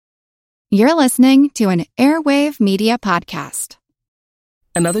You're listening to an Airwave Media Podcast.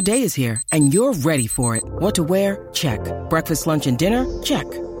 Another day is here, and you're ready for it. What to wear? Check. Breakfast, lunch, and dinner? Check.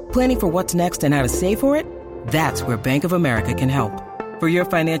 Planning for what's next and how to save for it? That's where Bank of America can help. For your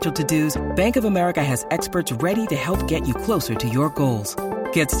financial to-dos, Bank of America has experts ready to help get you closer to your goals.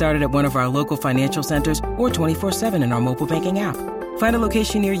 Get started at one of our local financial centers or 24/7 in our mobile banking app. Find a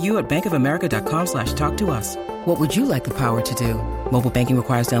location near you at bankofamerica.com/talktous. What would you like the power to do? Mobile banking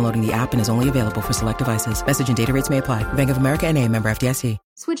requires downloading the app and is only available for select devices. Message and data rates may apply. Bank of America N.A., member FDIC.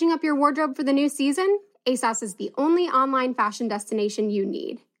 Switching up your wardrobe for the new season? ASOS is the only online fashion destination you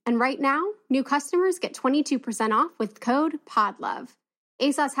need. And right now, new customers get 22% off with code PODLOVE.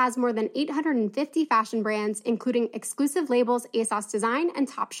 ASOS has more than 850 fashion brands, including exclusive labels ASOS Design and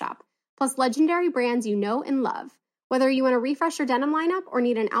Topshop, plus legendary brands you know and love. Whether you want to refresh your denim lineup or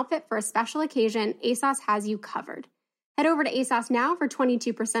need an outfit for a special occasion, ASOS has you covered. Head over to ASOS now for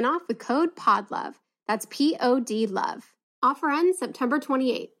 22% off with code PODLOVE. That's P-O-D LOVE. Offer ends September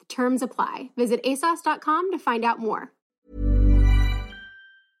 28th. Terms apply. Visit ASOS.com to find out more.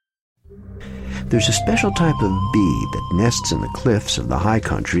 There's a special type of bee that nests in the cliffs of the high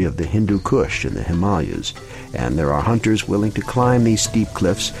country of the Hindu Kush in the Himalayas, and there are hunters willing to climb these steep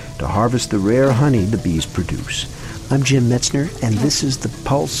cliffs to harvest the rare honey the bees produce. I'm Jim Metzner, and this is the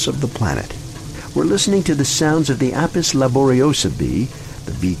Pulse of the Planet. We're listening to the sounds of the Apis laboriosa bee.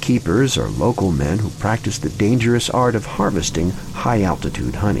 The beekeepers are local men who practice the dangerous art of harvesting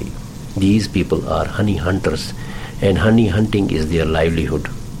high-altitude honey. These people are honey hunters, and honey hunting is their livelihood.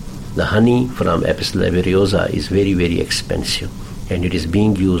 The honey from Apis laboriosa is very, very expensive, and it is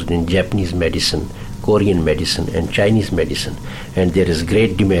being used in Japanese medicine, Korean medicine, and Chinese medicine, and there is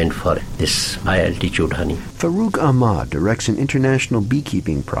great demand for this high-altitude honey. Farouk Ahmad directs an international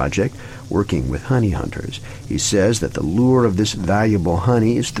beekeeping project working with honey hunters. He says that the lure of this valuable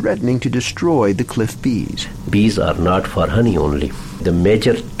honey is threatening to destroy the cliff bees. Bees are not for honey only. The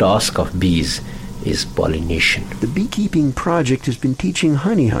major task of bees is pollination. The beekeeping project has been teaching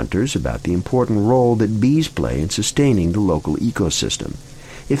honey hunters about the important role that bees play in sustaining the local ecosystem.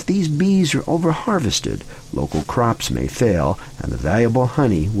 If these bees are over-harvested, local crops may fail and the valuable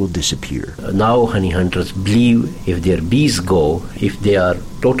honey will disappear. Now honey hunters believe if their bees go, if they are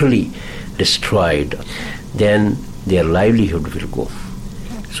totally destroyed, then their livelihood will go.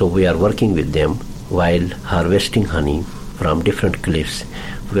 So we are working with them while harvesting honey from different cliffs.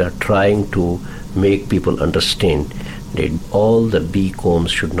 We are trying to make people understand that all the bee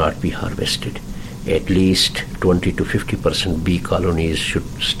combs should not be harvested. At least 20 to 50% bee colonies should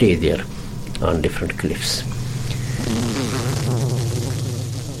stay there on different cliffs.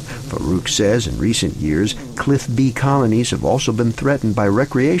 Farouk says in recent years, cliff bee colonies have also been threatened by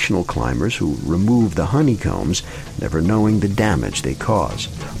recreational climbers who remove the honeycombs, never knowing the damage they cause.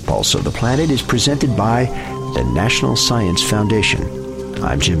 Pulse of the Planet is presented by the National Science Foundation.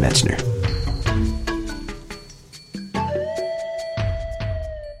 I'm Jim Metzner.